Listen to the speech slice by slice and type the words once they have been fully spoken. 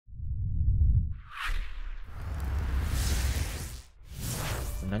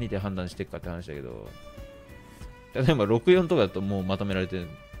何で判断していくかって話だけど、例えば64とかだともうまとめられてる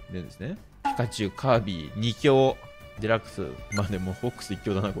んですね。ピカチュウ、カービィ、2強、デラックス。まあでも、フォックス1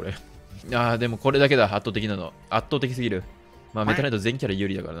強だな、これ。ああ、でもこれだけだ、圧倒的なの。圧倒的すぎる。まあ、メタネット全キャラ有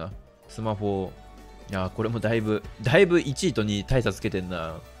利だからな。スマホ。いやー、これもだいぶ1位と2位大差つけてん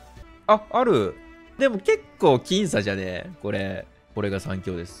な。あ、ある。でも結構僅差じゃねえ。これが3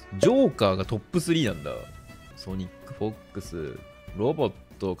強です。ジョーカーがトップ3なんだ。ソニック、フォックス、ロボッ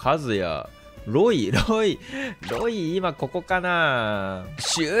ト、カズヤ、ロイ、今ここかな。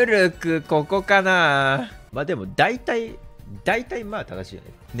シュルク、ここかな。まあでも大体まあ正しいよ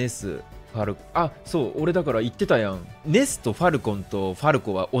ね。ネス、ファルコン。あ、そう、俺だから言ってたやん。ネスとファルコンとファル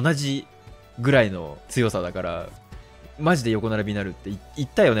コは同じぐらいの強さだから、マジで横並びになるって言っ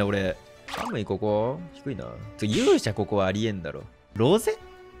たよね、俺。ハムイここ低いな。勇者ここはありえんだろ。ロゼッ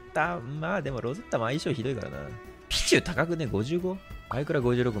タ、まあでもロゼッタも相性ひどいからな。ピチュー高くね、55？ マイクラ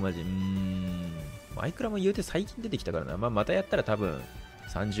56マジ。マイクラも言うて最近出てきたからな。まあまたやったら多分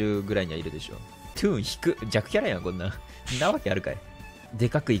30ぐらいにはいるでしょ。トゥーン引く。弱キャラやん、こんな。なわけあるかい。で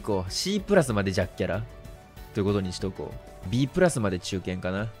かくいこう。C プラスまで弱キャラということにしとこう。B プラスまで中堅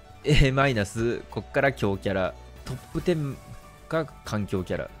かな。A マイナス、こっから強キャラ。トップ10が環境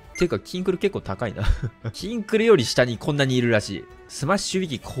キャラ。ていうか、キンクル結構高いな。キンクルより下にこんなにいるらしい。スマッシュウィ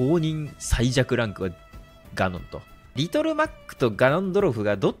キ公認最弱ランクはガノンと。リトルマックとガノンドロフ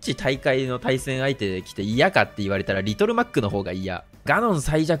がどっち大会の対戦相手で来て嫌かって言われたらリトルマックの方が嫌。ガノン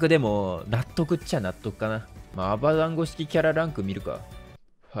最弱でも納得っちゃ納得かな。まあ、アバダンゴ式キャラランク見るか。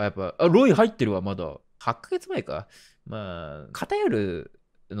やっぱ、ロイ入ってるわ、まだ。8ヶ月前か。まあ、偏る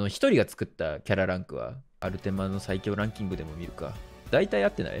の一人が作ったキャラランクは、アルテマの最強ランキングでも見るか。大体合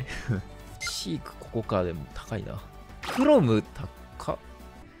ってないシークここかでも高いな。クロム高っ。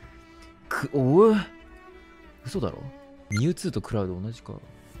嘘だろ。ミュウツーとクラウド同じか。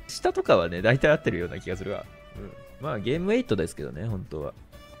下とかはね、大体合ってるような気がするわ。まあ、ゲーム8ですけどね、本当は。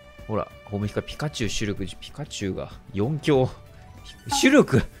ほら、ホームヒカピカチュウ、シュルク、ピカチュウが4強。シュル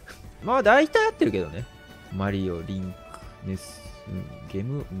クまあ、大体合ってるけどね。マリオ、リンク、ネス、ゲー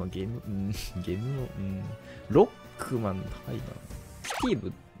ムの、ロックマン高いな。スティー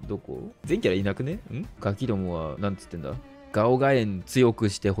ブ、どこ全キャラいなくねガキどもは、なんつってんだ。ガオガエン強く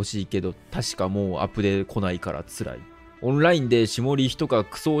してほしいけど、確かもうアップで来ないから辛い。オンラインで下りとか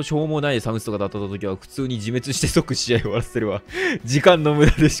クソしょうもないサムスとかだった時は普通に自滅して即試合終わらせるわ。時間の無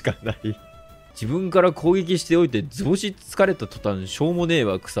駄でしかない。自分から攻撃しておいて図星疲れた途端しょうもねえ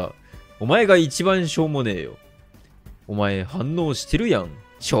わ草。お前が一番しょうもねえよ。お前反応してるやん。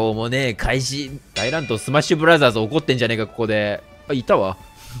しょうもねえ開始。大乱闘スマッシュブラザーズ怒ってんじゃねえかここで。あ、いたわ。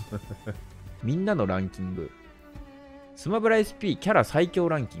みんなのランキング。スマブラ SP キャラ最強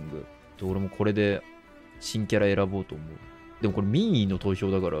ランキング。俺もこれで新キャラ選ぼうと思う。でもこれ民意の投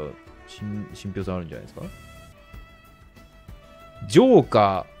票だから信憑性あるんじゃないですか。ジョー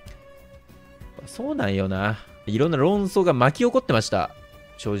カー。そうなんよな。いろんな論争が巻き起こってました。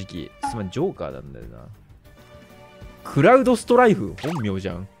正直。つまりジョーカーなんだよな。クラウドストライフ本名じ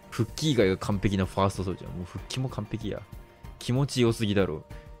ゃん。復帰以外が完璧なファーストソルじゃん。もう復帰も完璧や。気持ちよすぎだろ。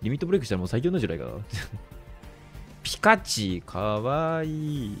リミットブレイクしたらもう最強なんじゃないかな。ピカチかわ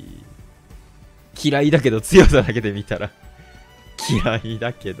いい。嫌いだけど強さだけで見たら嫌い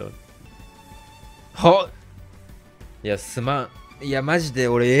だけどいやすまん。いやマジで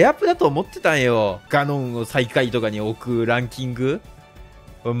俺エアプだと思ってたんよ。ガノンを最下位とかに置くランキング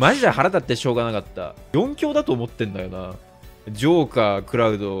マジで腹立ってしょうがなかった。4強だと思ってんだよな。ジョーカー、クラ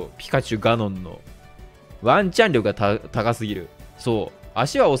ウド、ピカチュウ、ガノンのワンチャン力が高すぎる。そう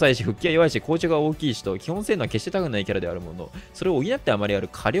足は遅いし、復帰は弱いし、紅茶が大きいしと、基本性能は決して高くないキャラであるものの、それを補ってあまりある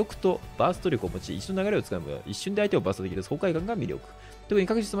火力とバースト力を持ち、一緒の流れを使えば、一瞬で相手をバーストできる爽快感が魅力。特に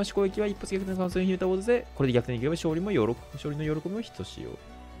各種スマッシュ攻撃は一発逆転の可能性を秘めたことで、これで逆転できれば勝利の喜びも等しいよ。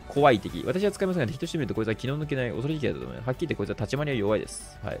怖い敵。私は使いませんが、敵としてみるとこいつは気の抜けない恐ろしいキャラだと思う。はっきり言ってこいつは立ち回りは弱いで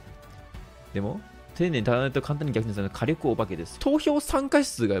す。はい。でも、丁寧にただないと簡単に逆転するのは火力お化けです。投票参加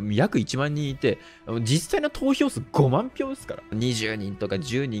数が約1万人いて、実際の投票数5万票ですから。20人とか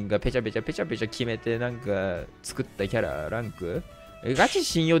10人がペチャペチャ決めてなんか作ったキャラランクガチ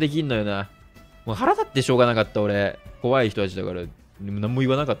信用できんのよな。もう腹立ってしょうがなかった俺。怖い人たちだから何も言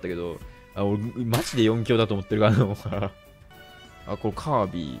わなかったけど、俺マジで4強だと思ってるからな。あ、これカ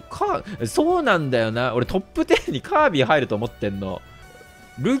ービィ。そうなんだよな。俺トップ10にカービィ入ると思ってんの。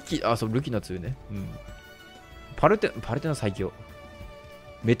ルキナ強いね。うん。パルテナ最強。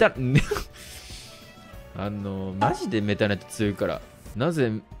マジでメタネット強いから。な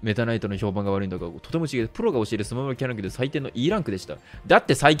ぜメタナイトの評判が悪いんだか、とても違う。プロが教えるスマブラキャラランクで最低の E ランクでした。だっ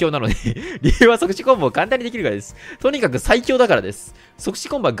て最強なのに理由は即死コンボを簡単にできるからです。とにかく最強だからです。即死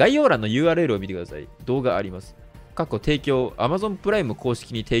コンボは概要欄の URL を見てください。動画あります。過去提供、Amazon プライム公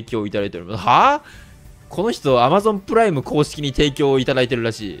式に提供いただいております。はぁ、この人、Amazon プライム公式に提供いただいてる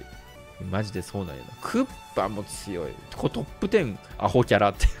らしい。マジでそうなんやな。クッパも強い。トップ10、アホキャラ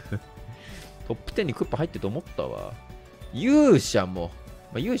って。トップ10にクッパ入ってると思ったわ。勇者も。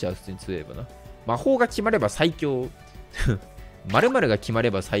まあ、勇者は普通に強いばな。魔法が決まれば最強。〇〇が決ま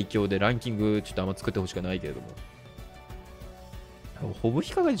れば最強でランキングちょっとあんま作ってほしくないけれども。ホブ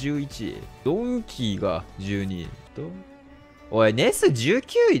ヒカが11位。ドンキーが12位。おい、ネス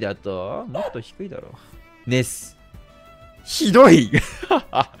19位だともっと低いだろ。ネス。ひどい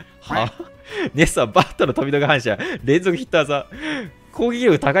はネスはバットの飛び道具反射、連続ヒット技。攻撃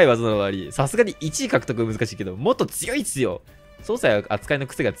力高い技の割り、さすがに1位獲得難しいけど、もっと強いっすよ。操作や扱いの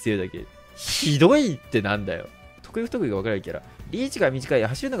癖が強いだけ。ひどいってなんだよ。得意不得意が分からないキャラ。リーチが短い、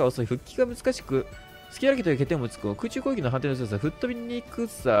走るのが遅い、復帰が難しく、スキル上げという欠点を持つ空中攻撃の反転の強さ、吹っ飛びにく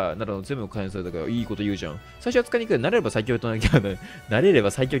さなどの全部を開発されたからいいこと言うじゃん。最初は使いにくい、慣れれば最強となるキャラ、慣れれ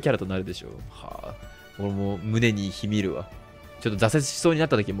ば最強キャラとなるでしょう。はあ。俺も胸に秘みるわ。ちょっと挫折しそうになっ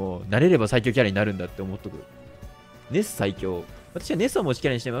た時も、慣れれば最強キャラになるんだって思っとく。ネス最強。私はネスを持ちキャ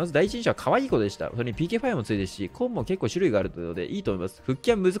ラにしてます。第一印象は可愛い子でした。それに PK ファイアも強いですし、コンも結構種類があるのでいいと思います。復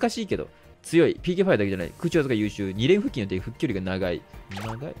帰は難しいけど、強い。PK ファイアだけじゃない。空中技が優秀。2連復帰によって復帰距離が長い。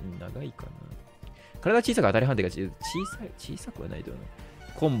長いかな。体小さく当たり判定が小さくはないと思う。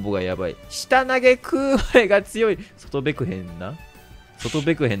コンボがやばい。下投げ空前が強い。外ベクヘンな。外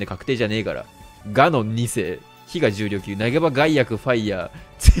ベクヘンで確定じゃねえから。ガノン2世。火が重量級。投げ場外役ファイヤ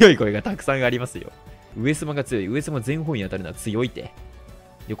ー。強い声がたくさんありますよ。上スマが強い。上スマ全方位に当たるのは強いて。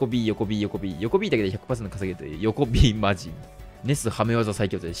横 B、横 B、横 B。横 B だけで 100% 稼げるという。横 B マジ。ネスはめ技最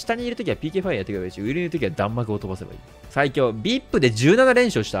強で。下にいるときは PK ファイアやってくればいいし、上にいるときは弾幕を飛ばせばいい。最強。VIP で17連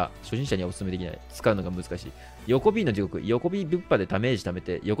勝した。初心者にはお勧めできない。使うのが難しい。横 B の地獄。横 B ぶっぱでダメージ貯め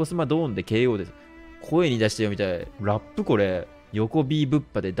て、横スマドーンで KO です。声に出して読みたい。ラップこれ。横 B ぶっ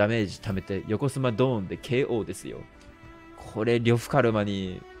ぱでダメージ貯めて、横スマドーンで KO ですよ。これ、呂布カルマ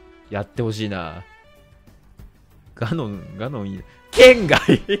にやってほしいな。ガノンいい。県外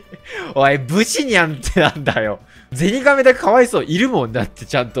おい、ブチニャンってなんだよ。ゼニガメでかわいそう。いるもんだって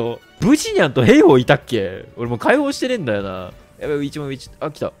ちゃんと。ブチニャンとヘイホーいたっけ？俺もう解放してねえんだよな。やばい、一問一。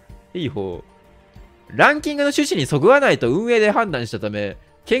あ、来た。ヘイホー。ランキングの趣旨にそぐわないと運営で判断したため、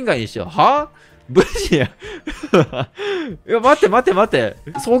県外にしてはブチニャンいや、待って。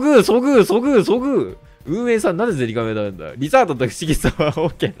そぐ。運営さんなんでゼニガメなんだ？リザードと不思議さは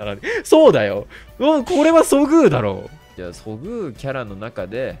OK なのに。そうだよ。これはソグーだろう。じゃあ、ソグーキャラの中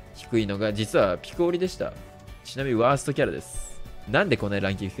で低いのが実はピコオリでした。ちなみにワーストキャラです。なんでこんなにラ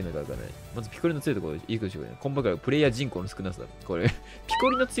ンキング低いのかわかんない。まずピコリの強いところ、いいことしようね。コンボからプレイヤー人口の少なさ。これ、ピ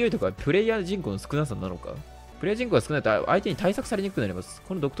コリの強いところはプレイヤー人口の少なさなのか？プレイヤー人口が少ないと相手に対策されにくくなります。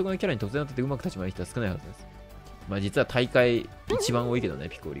この独特なキャラに突然当たってうまく立ち回る人は少ないはずです。まあ実は大会一番多いけどね、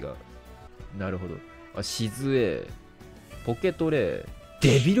ピコリが。なるほど。あ、シズエ、ポケトレ、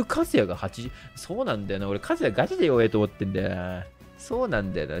デビルカズヤが80。そうなんだよな。俺カズヤガチで弱いと思ってんだよな。そうな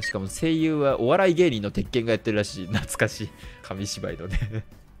んだよな。しかも声優はお笑い芸人の鉄拳がやってるらしい。懐かしい。紙芝居のね。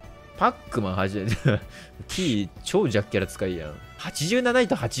パックマン初めて。T 超弱キャラ使いやん。87位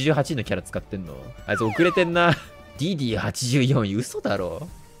と88位のキャラ使ってんの？あいつ遅れてんな。DD84 位。嘘だろ。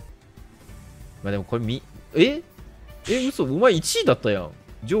まあでもこれ嘘。お前1位だったやん。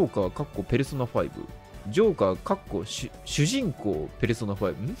ジョーカー、かっこペルソナ5。ジョーカー、かっこ主人公、ペルソナ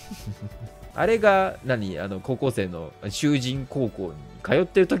5。あれが高校生の囚人高校に通っ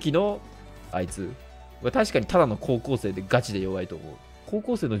てる時のあいつ。確かにただの高校生でガチで弱いと思う。高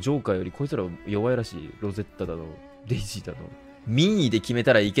校生のジョーカーよりこいつら弱いらしい。ロゼッタだの、デイジーだの。民意で決め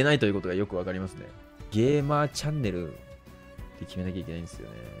たらいけないということがよくわかりますね。ゲーマーチャンネルで決めなきゃいけないんですよ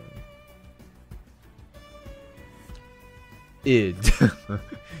ね。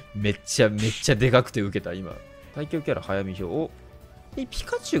めっちゃでかくて受けた、今。最強キャラ早見表。お、ピ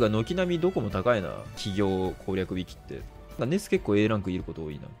カチュウが軒並みどこも高いな。企業攻略引きって。ネス結構 A ランクいること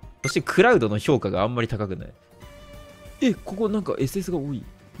多いな。そしてクラウドの評価があんまり高くない。ここなんか SS が多い。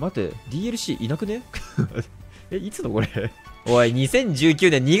待て、DLC いなくねいつのこれおい、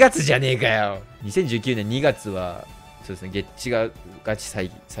2019年2月じゃねえかよ。2019年2月は、そうですね、ゲッチがガチ最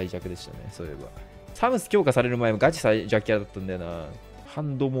弱でしたね、そういえば。サムス強化される前もガチ最弱キャラだったんだよな。ハ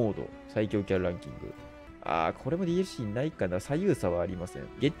ンドモード、最強キャラランキング。これも DLC ないかな。左右差はありません。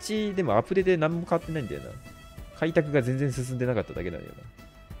ゲッチでもアップデートで何も変わってないんだよな。開拓が全然進んでなかっただけなんだよ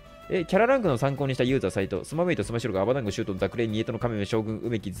な。キャラランクの参考にしたユーザーサイト、スマメイト、スマシロがアバダンゴ、シュート、ザクレイ、ニエトのカメメ、将軍、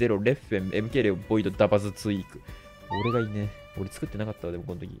梅木、ゼロ、レッフェン、MK レオ、ボイド、ダバズ、ツイーク。俺がいいね。俺作ってなかったわ、でも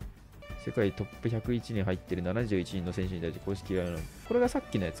この時。世界トップ101に入ってる71人の選手に対して公式がこれがさっ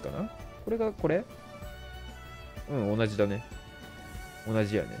きのやつかな。これがこれ同じだね。同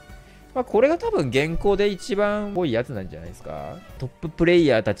じやね。まあ、これが多分現行で一番多いやつなんじゃないですか。トッププレイ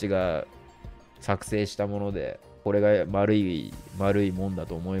ヤーたちが作成したもので、これが丸いもんだ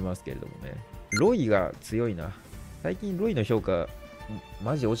と思いますけれどもね。ロイが強いな。最近ロイの評価、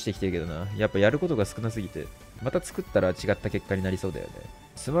マジ落ちてきてるけどな。やっぱやることが少なすぎて、また作ったら違った結果になりそうだよね。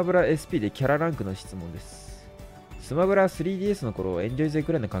スマブラ SP でキャラランクの質問です。スマブラ 3DS の頃、エンジョイ勢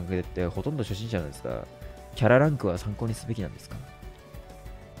くらいの感覚でってほとんど初心者なんですが、キャラランクは参考にすべきなんですか？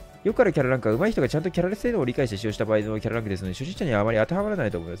よくあるキャラランクは上手い人がちゃんとキャラ性能を理解して使用した場合のキャラランクですので、初心者にはあまり当てはまらない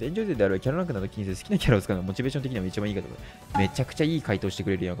と思います。エンジョイ勢であるキャラランクなど気にせず好きなキャラを使うのがモチベーション的には一番いいかと思います。めちゃくちゃいい回答して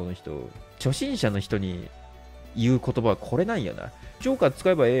くれるやん、この人。初心者の人に言う言葉はこれなんやな。ジョーカー使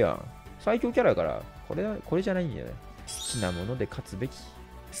えばええやん。最強キャラやから、これじゃないんだよね。好きなもので勝つべき。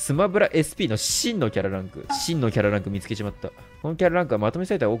スマブラ SP の真のキャラランク。真のキャラランク見つけちまった。このキャラランクはまとめ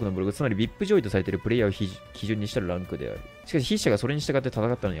された多くのブログ、つまり VIP 上位とされているプレイヤーを基準にしたランクである。しかし筆者がそれに従って戦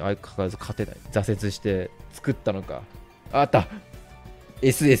ったのに相変わらず勝てない。挫折して作ったのか。あった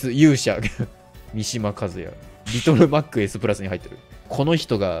 !SS 勇者三島和也。リトルマック S プラスに入ってる。この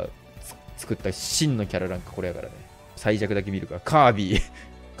人が作った真のキャラランク、これやからね。最弱だけ見るか。カービ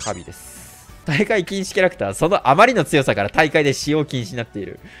ィです。大会禁止キャラクター、そのあまりの強さから大会で使用禁止になってい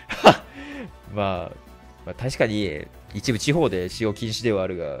る。まあ、確かに一部地方で使用禁止ではあ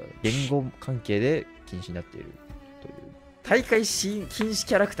るが、言語関係で禁止になっているという。大会禁止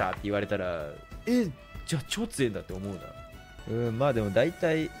キャラクターって言われたら、じゃあ超強いんだって思うな。まあでも大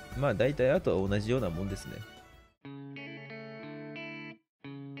体あとは同じようなもんですね。